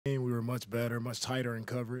much better, much tighter in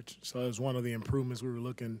coverage. So it was one of the improvements we were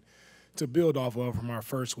looking to build off of from our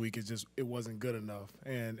first week. It wasn't good enough.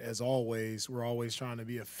 And as always, we're always trying to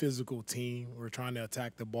be a physical team. We're trying to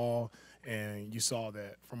attack the ball, and you saw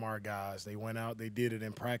that from our guys. They went out, they did it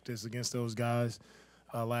in practice against those guys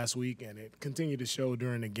last week, and it continued to show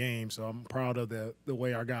during the game. So I'm proud of the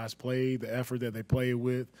way our guys played, the effort that they played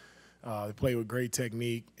with. They played with great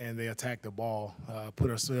technique, and they attacked the ball,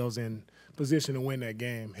 put ourselves in position to win that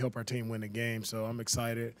game, help our team win the game. So I'm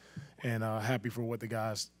excited and happy for what the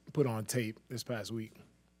guys put on tape this past week.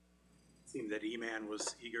 It seemed that E-Man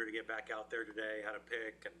was eager to get back out there today, had a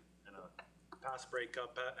pick and a pass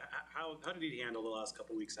breakup. How did he handle the last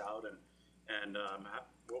couple weeks out, and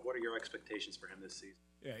what are your expectations for him this season?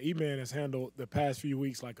 Yeah, E-Man has handled the past few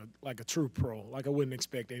weeks like a true pro. Like I wouldn't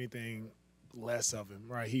expect anything less of him,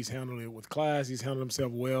 right? He's handled it with class. He's handled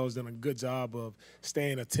himself well. He's done a good job of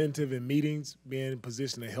staying attentive in meetings, being in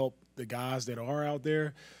position to help the guys that are out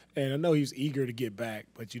there. And I know he's eager to get back,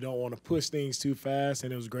 but you don't want to push things too fast.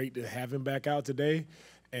 And it was great to have him back out today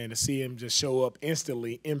and to see him just show up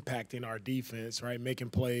instantly, impacting our defense, right? Making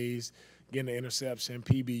plays, getting an interception,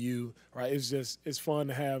 PBU, right? It's fun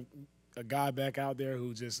to have a guy back out there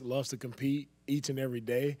who just loves to compete each and every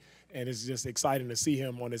day, and it's just exciting to see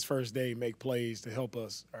him on his first day make plays to help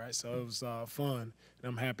us. All right, so it was fun, and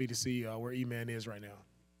I'm happy to see where E-Man is right now.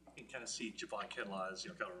 You can kind of see Javon Kinlaw as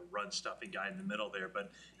kind of a run-stuffing guy in the middle there,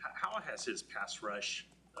 but how has his pass rush,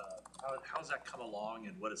 how's that come along,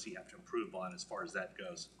 and what does he have to improve on as far as that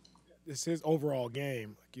goes? It's his overall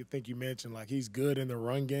game. Like you mentioned, like he's good in the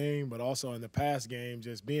run game, but also in the pass game,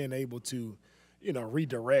 just being able to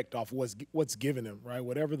redirect off what's given him, right?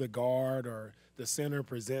 Whatever the guard or the center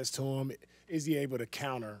presents to him, is he able to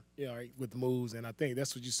counter, with moves? And I think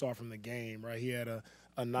that's what you saw from the game, right? He had a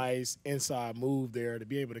nice inside move there to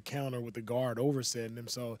be able to counter with the guard oversetting him.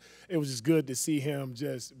 So it was just good to see him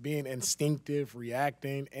just being instinctive,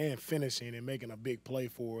 reacting, and finishing and making a big play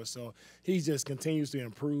for us. So he just continues to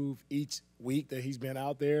improve each week that he's been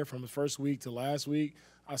out there. From his first week to last week,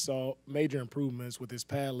 I saw major improvements with his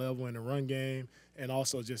pad level in the run game and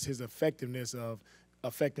also just his effectiveness of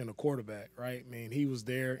affecting the quarterback, right? I mean, he was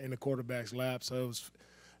there in the quarterback's lap, so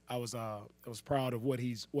I was proud of what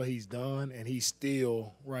he's done, and he's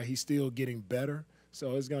still getting better.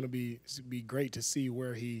 So it's going to be great to see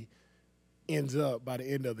where he ends up by the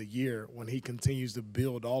end of the year when he continues to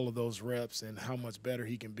build all of those reps and how much better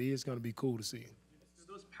he can be. It's going to be cool to see.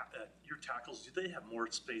 Your tackles, do they have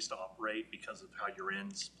more space to operate because of how your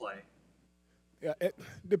ends play? Yeah,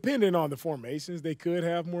 depending on the formations, they could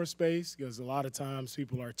have more space because a lot of times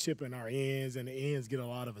people are chipping our ends, and the ends get a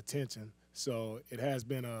lot of attention. So it has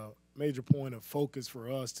been a major point of focus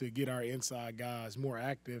for us to get our inside guys more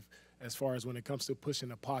active as far as when it comes to pushing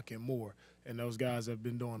the pocket more, and those guys have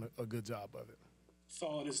been doing a good job of it.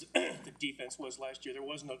 Solid as the defense was last year, there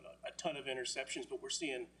wasn't a ton of interceptions, but we're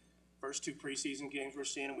seeing first two preseason games we're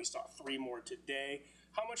seeing, and we saw 3 more today.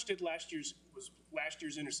 How much did last year's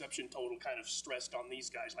interception total kind of stressed on these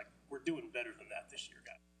guys? Like, we're doing better than that this year,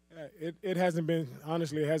 guys. It hasn't been,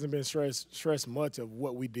 honestly, it hasn't been stressed much of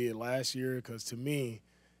what we did last year because, to me,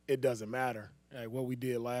 it doesn't matter. Like, what we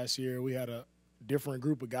did last year, we had a different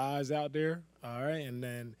group of guys out there, all right, and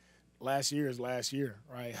then last year is last year,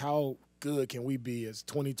 right? How good can we be as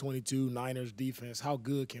 2022 Niners defense? How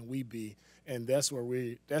good can we be? And that's what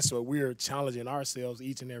we're challenging ourselves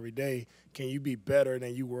each and every day. Can you be better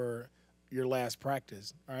than you were your last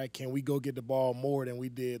practice? All right, can we go get the ball more than we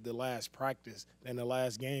did the last practice, than the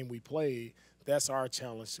last game we played? That's our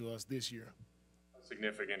challenge to us this year. How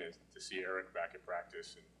significant is to see Eric back at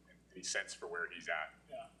practice and any sense for where he's at?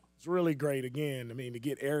 Yeah, it's really great. Again, I mean, to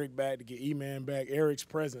get Eric back, to get E-Man back, Eric's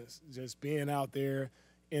presence, just being out there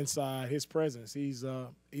inside, his presence. He's a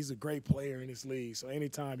great player in this league. So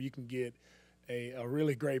anytime you can get a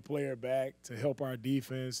really great player back to help our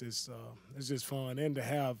defense, it's just fun. And to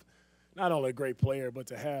have not only a great player, but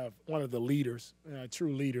to have one of the leaders,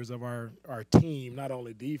 true leaders of our team, not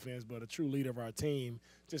only defense, but a true leader of our team,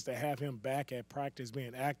 just to have him back at practice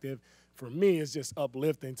being active, for me, it's just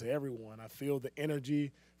uplifting to everyone. I feel the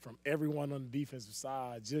energy from everyone on the defensive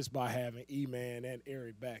side just by having E-Man and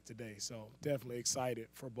Eric back today. So definitely excited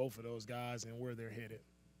for both of those guys and where they're headed.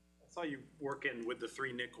 I saw you working with the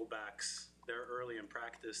 3 nickel backs there early in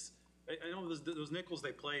practice. I know those nickels,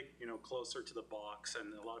 they play, closer to the box,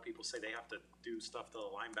 and a lot of people say they have to do stuff that the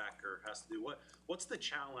linebacker has to do. What's the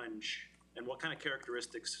challenge, and what kind of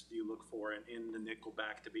characteristics do you look for in the nickel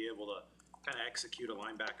back to be able to kind of execute a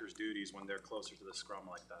linebacker's duties when they're closer to the scrum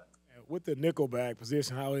like that? With the nickel back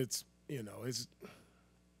position, how it's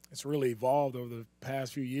it's really evolved over the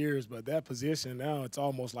past few years, but that position now, it's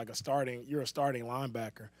almost like you're a starting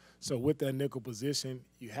linebacker. So with that nickel position,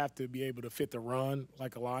 you have to be able to fit the run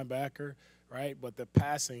like a linebacker, right? But the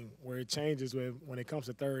passing, where it changes when it comes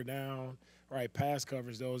to third down, right, pass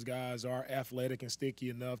coverage, those guys are athletic and sticky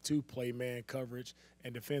enough to play man coverage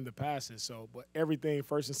and defend the passes. So, but everything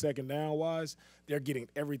first and second down wise, they're getting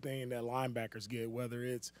everything that linebackers get, whether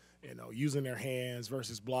it's, using their hands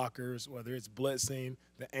versus blockers, whether it's blitzing,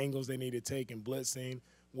 the angles they need to take in blitzing,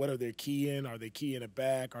 what are they keying? Are they keying it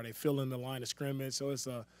back? Are they filling the line of scrimmage? So it's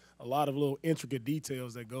a lot of little intricate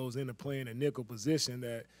details that goes into playing a nickel position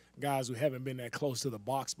that guys who haven't been that close to the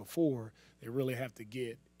box before, they really have to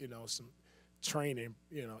get, some training,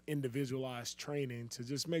 individualized training to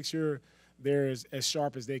just make sure they're as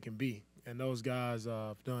sharp as they can be. And those guys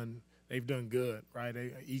they've done good, right?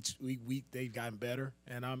 Each week they've gotten better,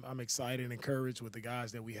 and I'm excited and encouraged with the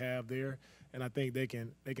guys that we have there, and I think they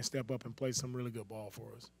can step up and play some really good ball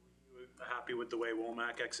for us. You were happy with the way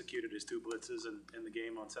Womack executed his 2 blitzes in the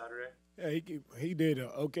game on Saturday? Yeah, he did an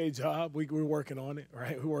okay job. We're working on it,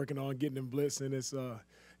 right? We're working on getting them blitzing. It's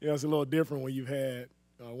it's a little different when you've had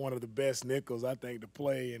one of the best nickels, I think, to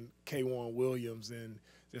play in K1 Williams, and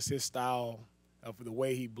just his style of the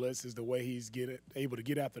way he blitzes, the way he's able to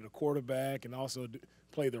get after the quarterback and also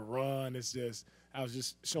play the run. It's just, I was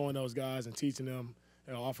just showing those guys and teaching them,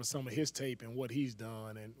 off of some of his tape and what he's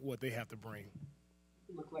done and what they have to bring.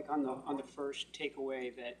 It looked like on the first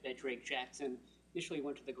takeaway that Drake Jackson initially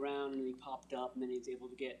went to the ground and he popped up and then he was able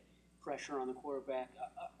to get pressure on the quarterback.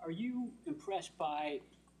 Are you impressed by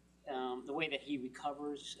the way that he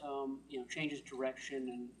recovers, changes direction,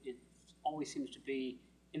 and it always seems to be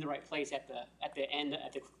in the right place at the end,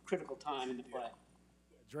 at the critical time in the play?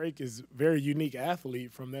 Drake is a very unique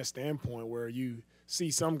athlete from that standpoint, where you see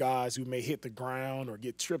some guys who may hit the ground or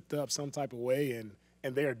get tripped up some type of way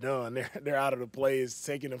and they're done. They're out of the play. It's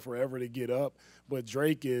taking them forever to get up. But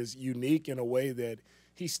Drake is unique in a way that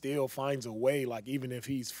he still finds a way, like even if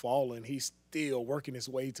he's falling, he's still working his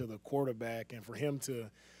way to the quarterback. And for him to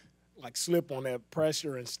slip on that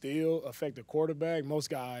pressure and still affect the quarterback, most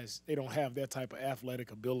guys, they don't have that type of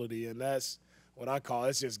athletic ability. And that's what I call,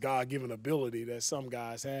 it's just God-given ability that some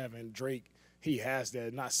guys have. And Drake, he has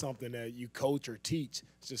that, not something that you coach or teach.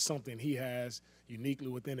 It's just something he has uniquely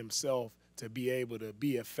within himself to be able to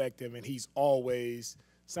be effective. And he's always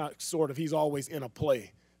he's always in a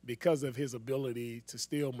play because of his ability to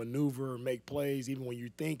still maneuver, make plays, even when you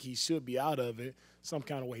think he should be out of it. Some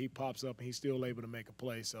kind of way he pops up and he's still able to make a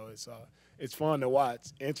play. So it's fun to watch,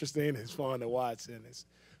 interesting. It's fun to watch, and it's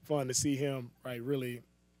fun to see him really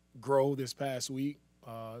grow this past week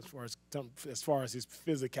as far as his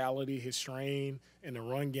physicality, his strain in the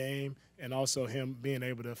run game, and also him being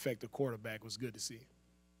able to affect the quarterback was good to see.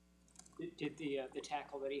 Did the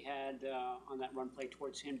tackle that he had on that run play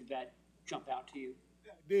towards him, did that jump out to you?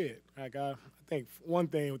 It did. I think one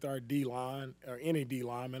thing with our D-line, or any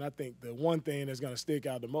D-lineman, I think the one thing that's going to stick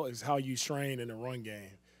out the most is how you strain in the run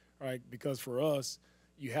game, right? Because for us,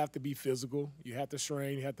 you have to be physical, you have to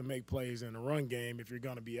strain, you have to make plays in the run game if you're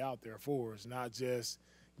going to be out there for us, not just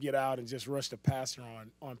get out and just rush the passer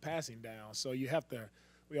on passing down. So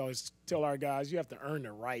we always tell our guys, you have to earn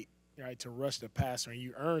the right to rush the passer, and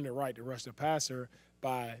you earn the right to rush the passer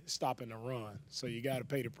by stopping the run. So you got to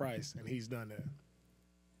pay the price, and he's done that.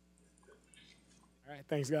 All right,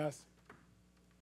 thanks, guys.